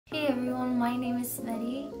Hey everyone, my name is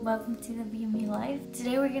Smitty. Welcome to the BME Life.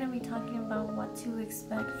 Today we're going to be talking about what to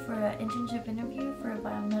expect for an internship interview for a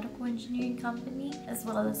biomedical engineering company, as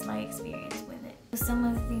well as my experience with it. So some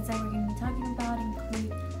of the things that we're going to be talking about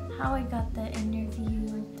include how I got the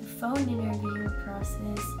interview, the phone interview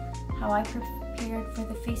process, how I prepared for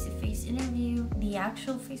the face-to-face interview, the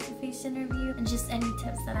actual face-to-face interview, and just any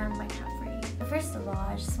tips that I might have for you. First of all,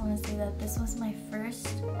 I just want to say that this was my first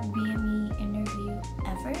BME interview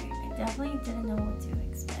ever. I definitely didn't know what to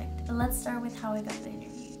expect. But let's start with how I got the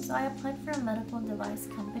interview. So I applied for a medical device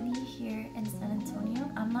company here in San Antonio.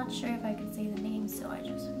 I'm not sure if I could say the name, so I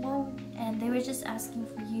just won't. And they were just asking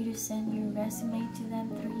for you to send your resume to them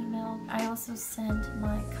through email. I also sent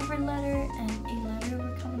my cover letter and a letter of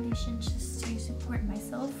recommendation just to support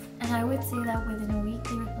myself. And I would say that within a week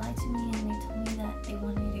they replied to me and they told me that they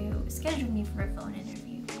wanted to schedule me for a phone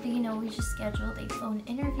interview. But we just scheduled a phone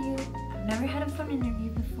interview. I've never had a phone interview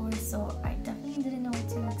before, so I definitely didn't know what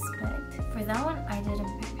to expect. For that one, I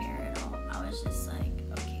didn't prepare at all. I was just like,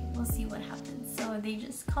 okay, we'll see what happens. So they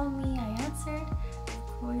just called me, I answered, of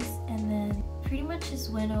course, and then pretty much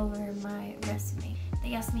just went over my resume.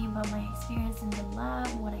 They asked me about my experience in the lab,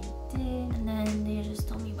 what I did, and then they just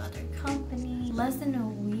told me about their company. Less than a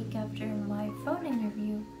week after my phone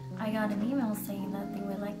interview, I got an email saying that they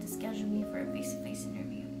would like to schedule me for a face-to-face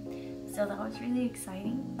interview. So that was really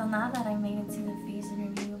exciting. So now that I made it to the face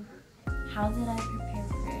interview, how did I prepare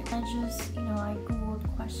for it? I just, I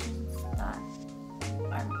googled questions that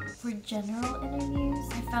are for general interviews.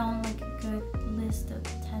 I found like a good list of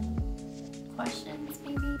 10 questions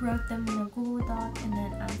maybe. Wrote them in a Google Doc and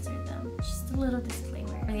then answered them. Just a little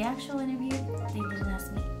disclaimer. For the actual interview, they didn't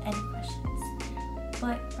ask me any questions.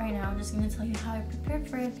 But right now, I'm just going to tell you how I prepared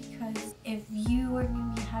for it, because if you are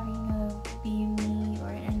going to be having a BME or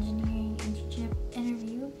an engineering internship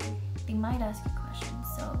interview, they might ask you questions.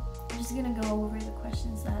 So I'm just going to go over the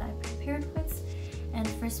questions that I prepared with. And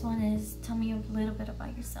the first one is, tell me a little bit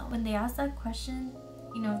about yourself. When they ask that question,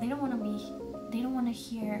 they don't want to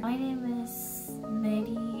hear, my name is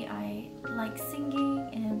Mehdi, I like singing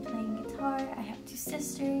and playing guitar, I have 2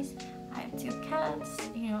 sisters, I have 2 cats,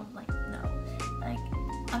 no.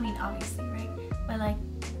 Obviously, right? But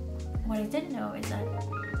what I didn't know is that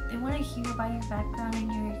they want to hear about your background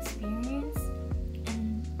and your experience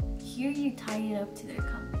and hear you tie it up to their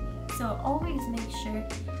company. So always make sure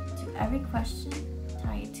to every question,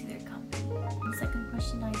 tie it to their company. The second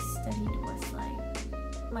question I studied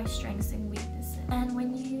was my strengths and weaknesses. And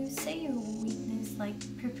when you say your weakness,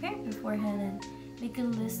 prepare beforehand and make a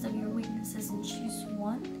list of your weaknesses and choose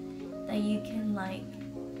one that you can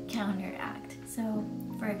counteract. So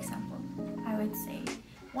for example, I would say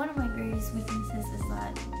one of my greatest weaknesses is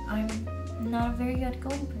that I'm not a very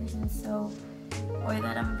outgoing person, or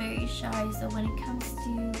that I'm very shy. So when it comes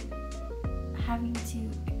to having to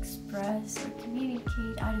express or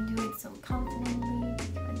communicate, I don't do it so confidently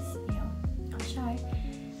because I'm shy.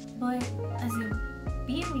 But as a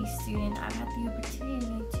BME student, I've had the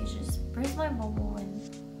opportunity to just burst my bubble,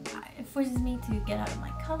 and it forces me to get out of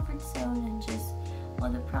my comfort zone, and just all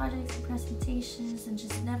the projects and presentations and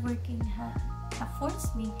just networking have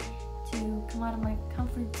forced me to come out of my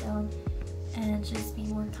comfort zone and just be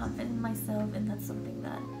more confident in myself, and that's something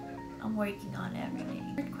that I'm working on every day.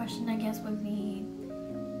 Third question, I guess, would be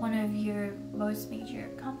one of your most major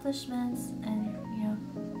accomplishments, and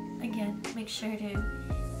again, make sure to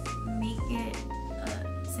make it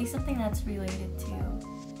say something that's related to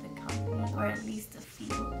the company, or at least the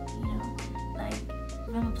field.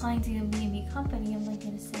 If I'm applying to a BME company, I'm going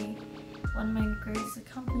to say one of my greatest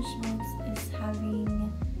accomplishments is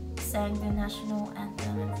having sang the national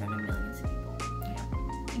anthem in front of millions of people.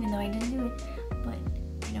 Even though I didn't do it, but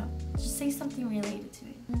just say something related to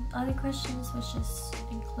it. Other questions would just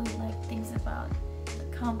include things about the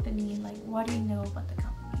company, what do you know about the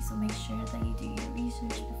company? So make sure that you do your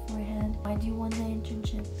research beforehand. Why do you want the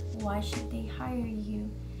internship? Why should they hire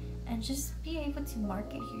you? And just be able to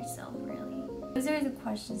market yourself, really. Those are the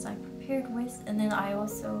questions I prepared with, and then I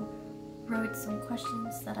also wrote some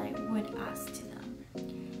questions that I would ask to them.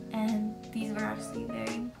 And these were actually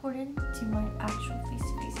very important to my actual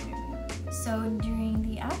face-to-face interview. So during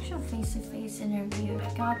the actual face-to-face interview,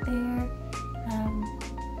 I got there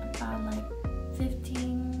about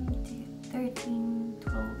 15 to 13,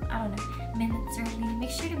 12, I don't know, minutes early.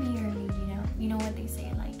 Make sure to be early, You know what they say,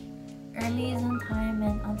 early is on time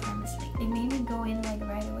and on time is late. They made me go in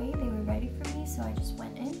right away. They were ready for me, so I just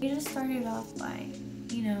went in. They just started off by,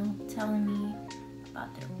 telling me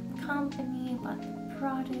about their company, about the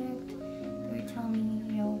product. They were telling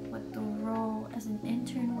me, what the role as an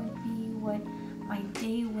intern would be, what my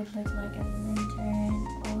day would look like as an intern,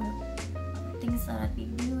 or things that I'd be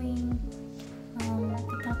doing.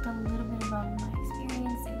 They talked a little bit about my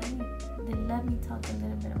experience. They let me talk a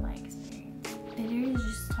little bit of my experience. They literally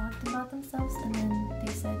just talked about themselves, and then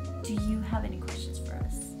they said, "Do you have any questions for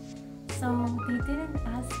us?" So they didn't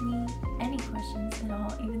ask me any questions at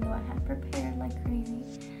all, even though I had prepared like crazy.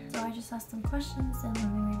 So I just asked them questions, and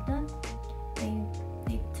when we were done,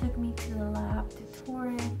 they took me to the lab to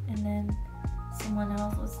tour it, and then someone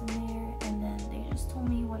else was in there, and then they just told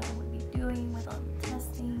me what I would be doing with all the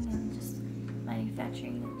testing and just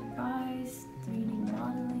manufacturing the device, 3D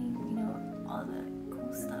modeling, you know, all the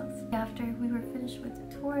cool stuff. After we were finished with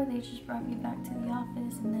the tour, they just brought me back to the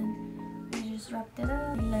office, and then we just wrapped it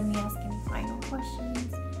up. They let me ask any final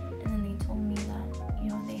questions, and then they told me that, you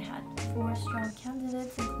know, they had 4 strong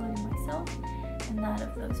candidates, including myself, and that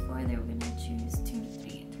of those 4, they were going to choose 2 to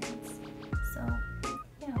 3 interns. So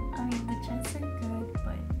yeah, I mean, the chances are good,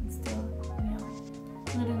 but still, you know,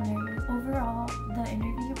 a little nervous. Overall, the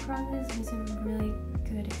interview process was a really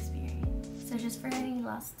good experience. So just for any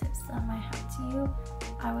last tips that I might have to you,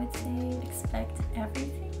 I would say expect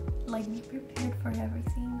everything. Like, be prepared for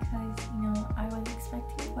everything, because, you know, I was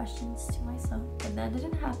expecting questions to myself, but that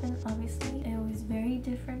didn't happen, obviously. It was very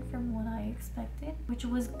different from what I expected, which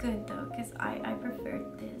was good though, because I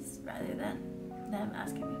preferred this rather than them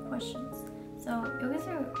asking me questions. So it was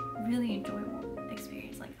a really enjoyable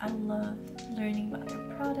experience. Like, I loved learning about their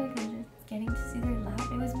product and just getting to see their lab.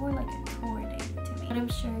 It was more like a tour day to me. But I'm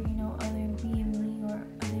sure, you know, other BME or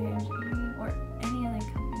other engineering or any other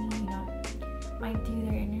company, you know, might do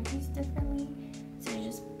their interviews differently. So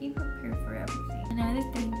just be prepared for everything. Another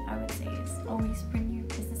thing I would say is always bring your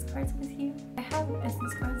business cards with you. I have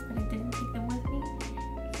business cards, but I didn't take them with me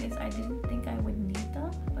because I didn't think I would need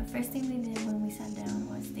them. But first thing they did when we sat down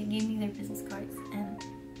was they gave me their business cards, and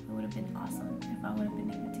it would have been awesome if I would have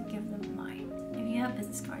been able to give them mine. If you have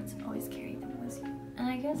business cards, always carry them with you. And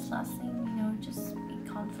I guess last thing, you know, just be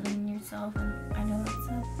confident in yourself. And I know that's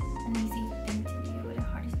an easy thing to do, but a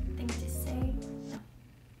hard thing to say. No,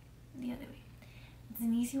 the other way. It's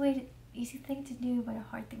an easy thing to do, but a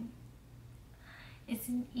hard thing. It's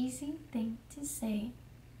an easy thing to say,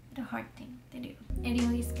 but a hard thing to do.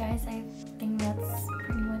 Anyways, guys, I think that's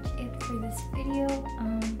pretty much it for this video.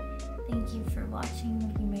 Thank you for watching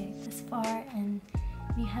if you made it this far, and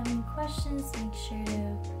if you have any questions, make sure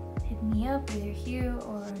to hit me up either here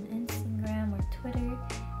or on Instagram or Twitter,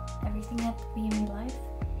 everything at the BME Life,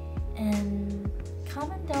 and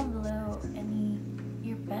comment down below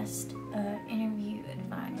your best